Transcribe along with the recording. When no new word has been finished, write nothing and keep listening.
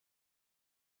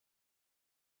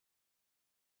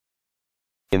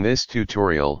In this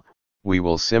tutorial, we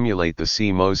will simulate the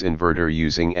CMOS inverter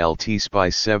using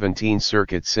LTSpice XVIII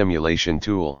circuit simulation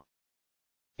tool.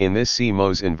 In this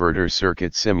CMOS inverter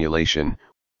circuit simulation,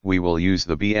 we will use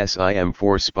the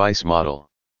BSIM4 Spice model.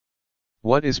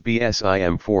 What is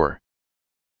BSIM4?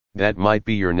 That might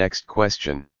be your next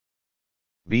question.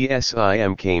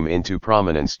 BSIM came into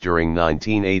prominence during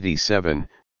 1987,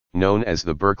 known as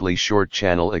the Berkeley short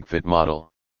channel XVIII model.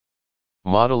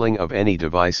 Modeling of any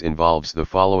device involves the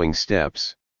following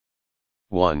steps.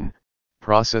 1.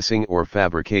 Processing or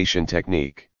fabrication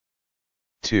technique.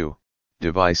 2.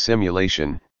 Device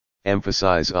simulation,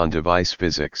 emphasize on device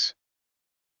physics.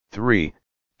 3.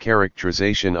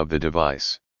 Characterization of the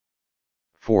device.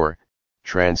 4.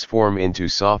 Transform into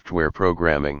software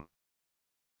programming.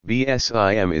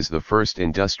 BSIM is the first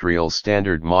industrial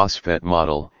standard MOSFET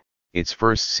model, its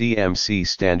first CMC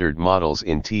standard models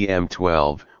in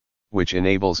TM12, which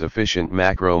enables efficient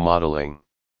macro modeling.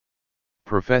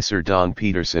 Professor Don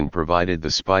Peterson provided the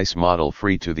SPICE model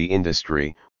free to the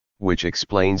industry, which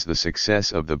explains the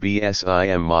success of the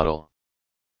BSIM model.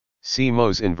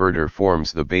 CMOS inverter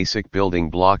forms the basic building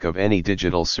block of any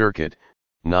digital circuit,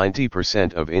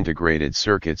 90% of integrated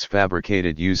circuits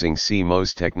fabricated using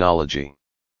CMOS technology.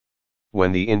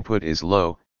 When the input is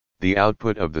low, the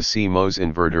output of the CMOS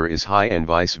inverter is high and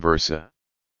vice versa.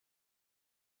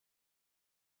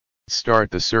 Start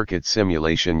the circuit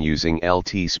simulation using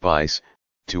LTSpice.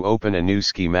 To open a new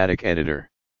schematic editor,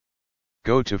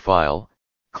 go to File,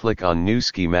 click on New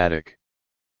Schematic.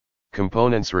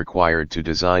 Components required to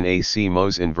design a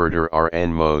CMOS inverter are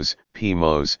NMOS,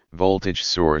 PMOS, voltage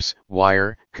source,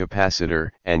 wire, capacitor,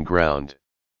 and ground.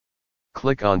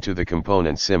 Click onto the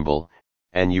component symbol,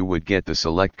 and you would get the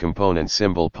Select Component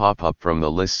symbol pop up from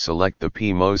the list. Select the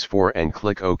PMOS 4 and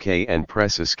click OK and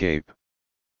press Escape.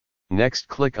 Next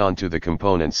click onto the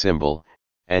component symbol,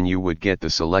 and you would get the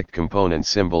Select Component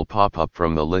symbol pop up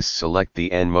from the list. Select the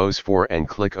NMOS 4 and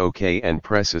click OK and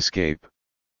press Escape.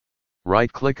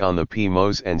 Right-click on the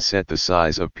PMOS and set the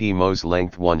size of PMOS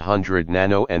length 100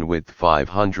 nano and width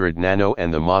 500 nano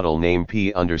and the model name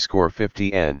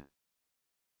P_50N.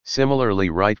 Similarly,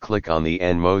 right-click on the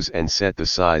NMOS and set the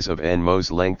size of NMOS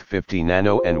length 50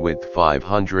 nano and width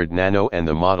 500 nano and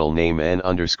the model name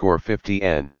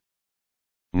N_50N.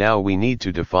 Now we need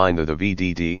to define the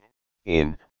VDD,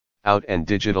 in, out and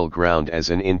digital ground as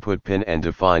an input pin and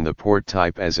define the port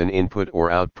type as an input or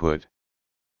output.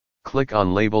 Click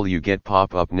on label, you get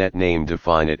pop-up net name,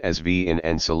 define it as VIN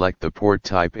and select the port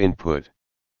type input.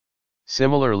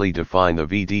 Similarly, define the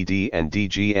VDD and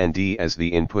DGND as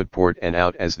the input port and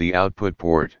out as the output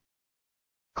port.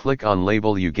 Click on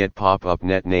label, you get pop-up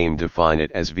net name, define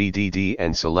it as VDD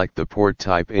and select the port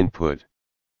type input.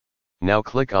 Now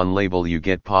click on label, you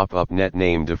get pop-up net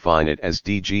name, define it as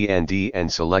DGND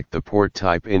and select the port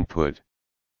type input.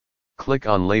 Click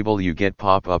on label, you get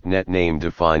pop-up net name,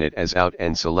 define it as out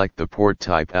and select the port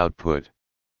type output.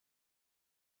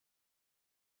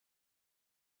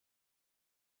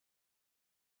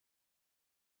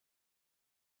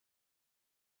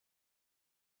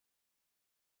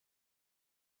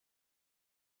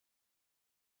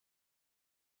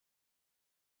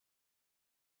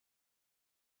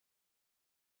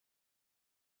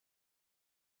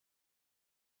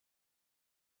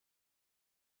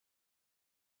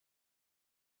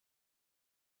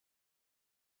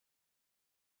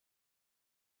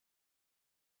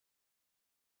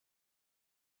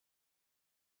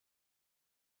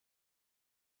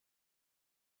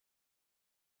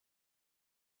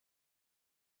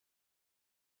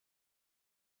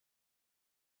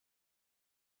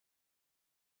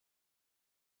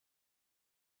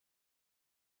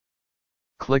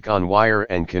 Click on wire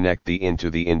and connect the in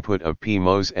to the input of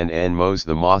PMOS and NMOS.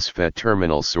 The MOSFET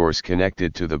terminal source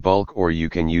connected to the bulk, or you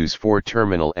can use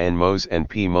 4-terminal NMOS and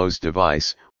PMOS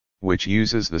device, which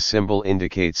uses the symbol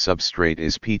indicate substrate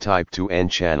is P-type to N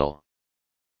channel.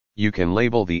 You can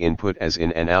label the input as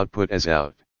in and output as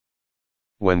out.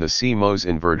 When the CMOS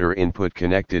inverter input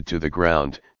connected to the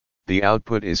ground, the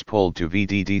output is pulled to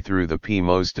VDD through the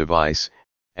PMOS device,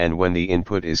 and when the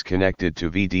input is connected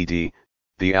to VDD,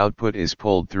 the output is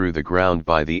pulled through the ground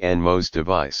by the NMOS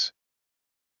device.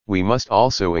 We must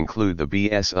also include the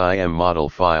BSIM model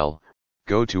file.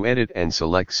 Go to Edit and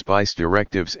select Spice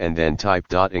Directives and then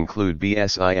type .include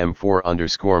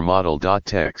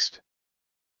BSIM4_model.txt.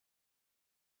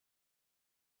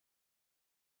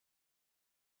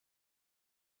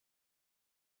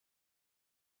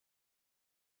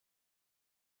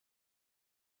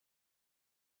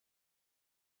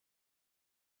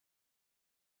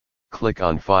 Click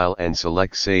on File and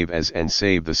select Save As and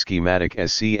save the schematic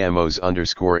as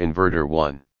CMOS_inverter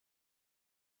 1.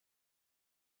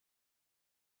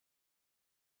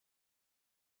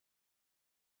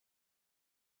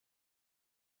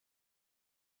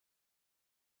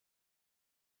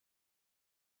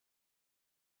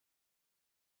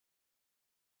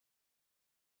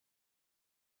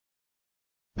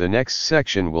 The next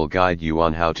section will guide you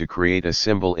on how to create a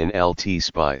symbol in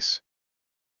LTSpice.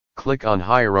 Click on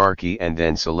Hierarchy and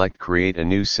then select Create a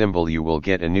new symbol. You will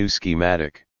get a new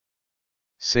schematic.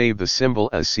 Save the symbol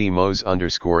as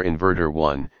CMOS_Inverter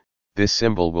 1, this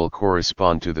symbol will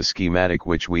correspond to the schematic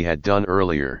which we had done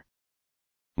earlier.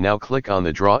 Now click on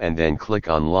the Draw and then click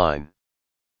on Line.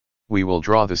 We will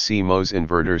draw the CMOS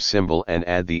inverter symbol and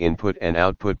add the input and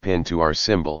output pin to our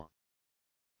symbol.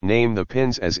 Name the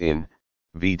pins as in,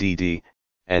 VDD,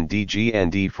 and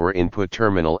DGND for input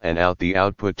terminal and out the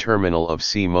output terminal of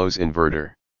CMOS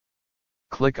inverter.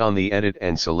 Click on the Edit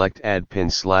and select Add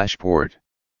Pin/Port.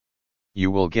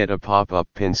 You will get a pop-up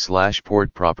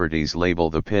Pin/Port properties. Label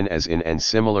the pin as in and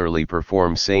similarly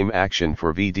perform same action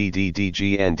for VDD,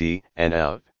 DGND, and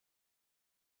out.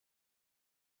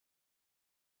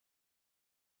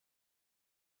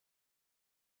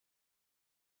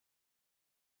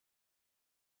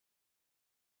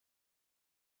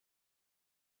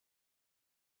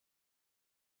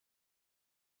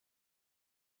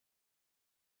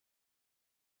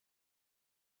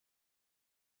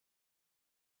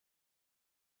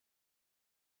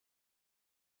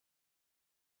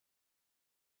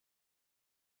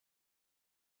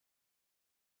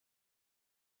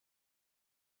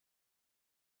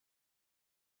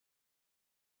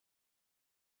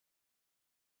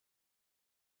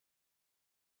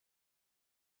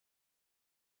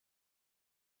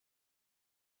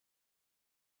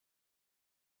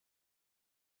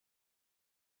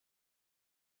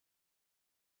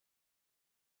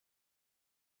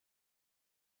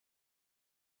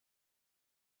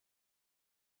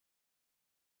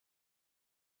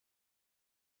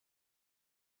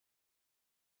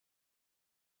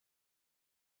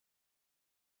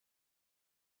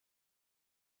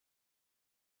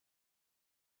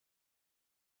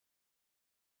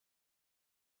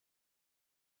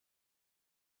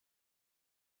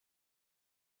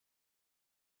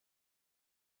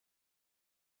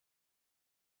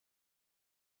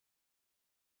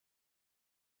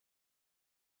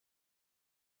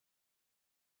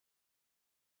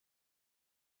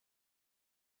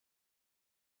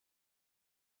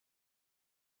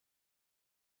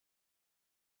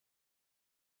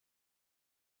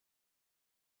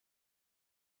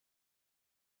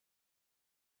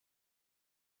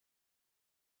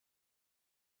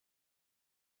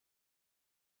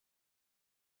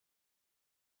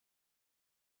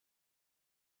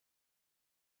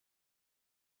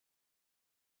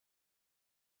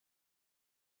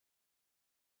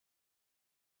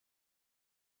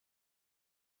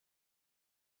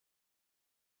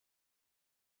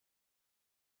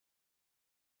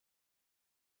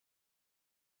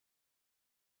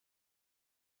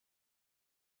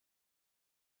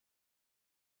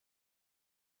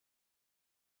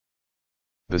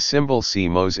 The symbol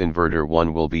CMOS inverter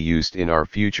 1 will be used in our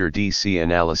future DC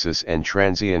analysis and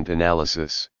transient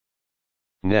analysis.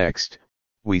 Next,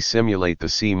 we simulate the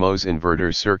CMOS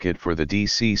inverter circuit for the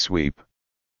DC sweep.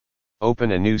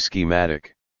 Open a new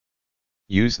schematic.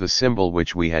 Use the symbol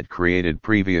which we had created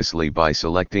previously by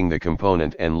selecting the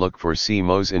component and look for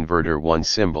CMOS inverter 1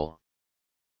 symbol.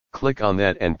 Click on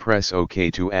that and press OK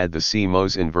to add the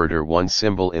CMOS inverter 1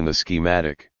 symbol in the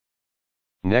schematic.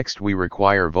 Next we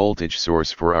require voltage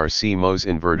source for our CMOS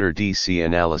inverter DC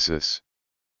analysis.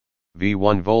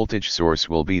 V1 voltage source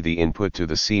will be the input to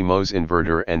the CMOS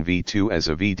inverter and V2 as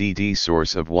a VDD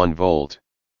source of 1 volt.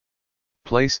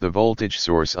 Place the voltage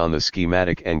source on the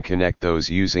schematic and connect those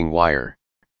using wire.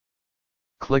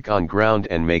 Click on ground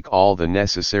and make all the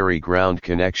necessary ground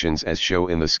connections as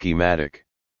shown in the schematic.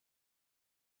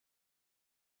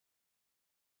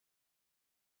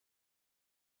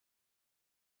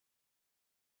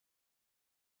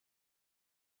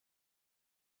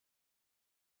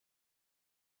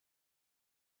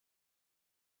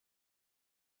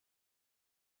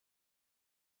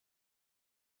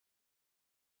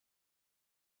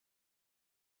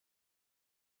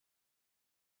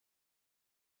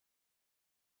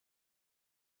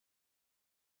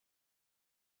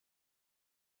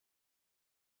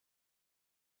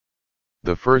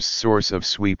 The first source of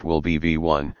sweep will be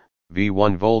V1,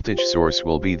 V1 voltage source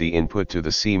will be the input to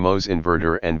the CMOS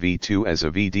inverter and V2 as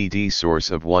a VDD source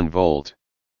of 1 volt.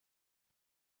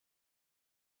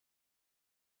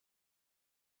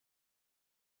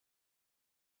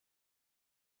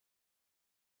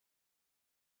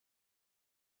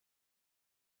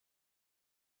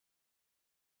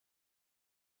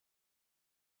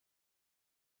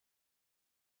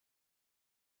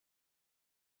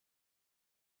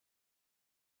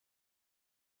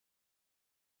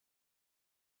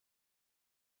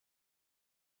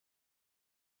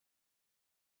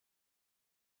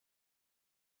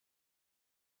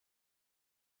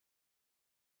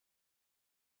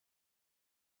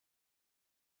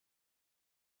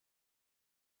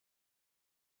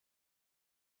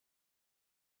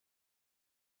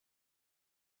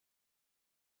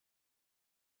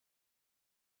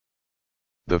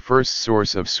 The first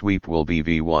source of sweep will be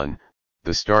V1,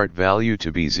 the start value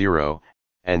to be 0,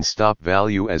 and stop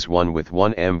value as 1 with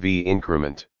 1 MV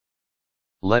increment.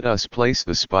 Let us place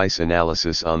the spice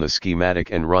analysis on the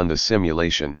schematic and run the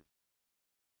simulation.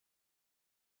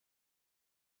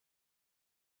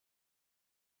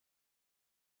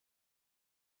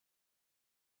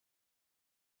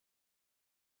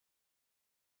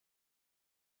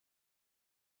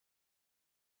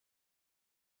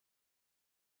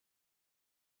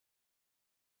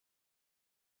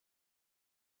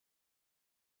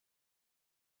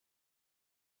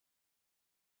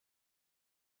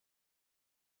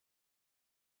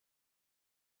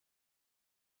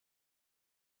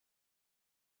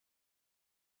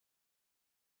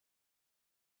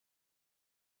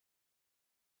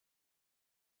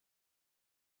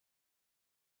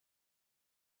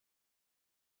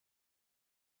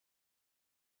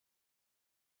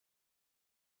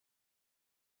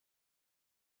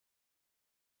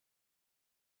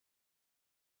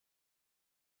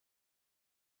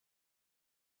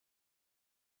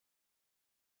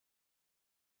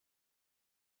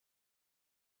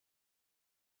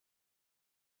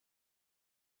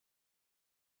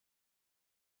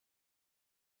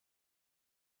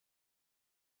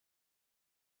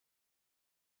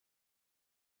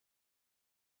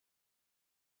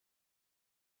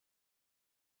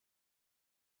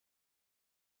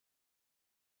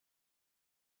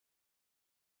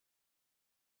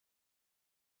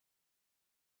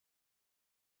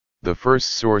 The first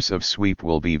source of sweep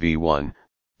will be V1,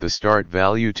 the start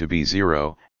value to be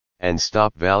 0, and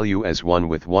stop value as 1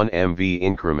 with 1 MV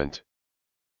increment.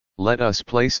 Let us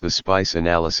place the spice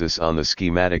analysis on the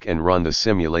schematic and run the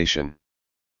simulation.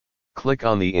 Click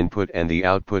on the input and the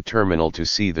output terminal to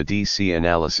see the DC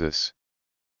analysis.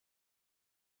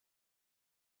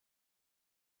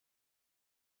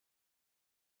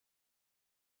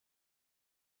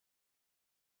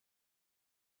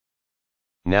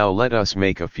 Now let us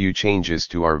make a few changes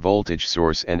to our voltage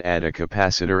source and add a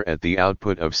capacitor at the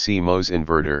output of CMOS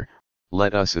inverter.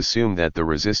 Let us assume that the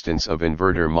resistance of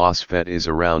inverter MOSFET is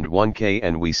around 1K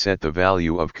and we set the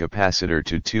value of capacitor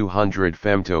to 200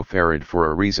 femtofarad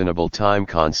for a reasonable time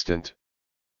constant.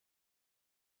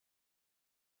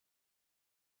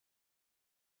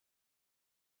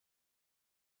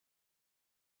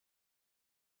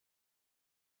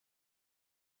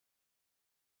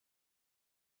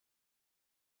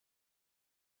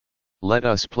 Let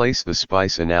us place the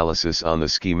spice analysis on the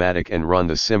schematic and run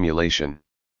the simulation.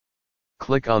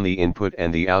 Click on the input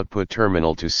and the output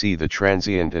terminal to see the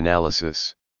transient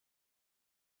analysis.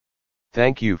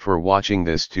 Thank you for watching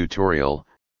this tutorial.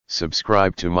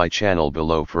 Subscribe to my channel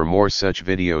below for more such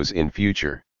videos in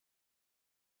future.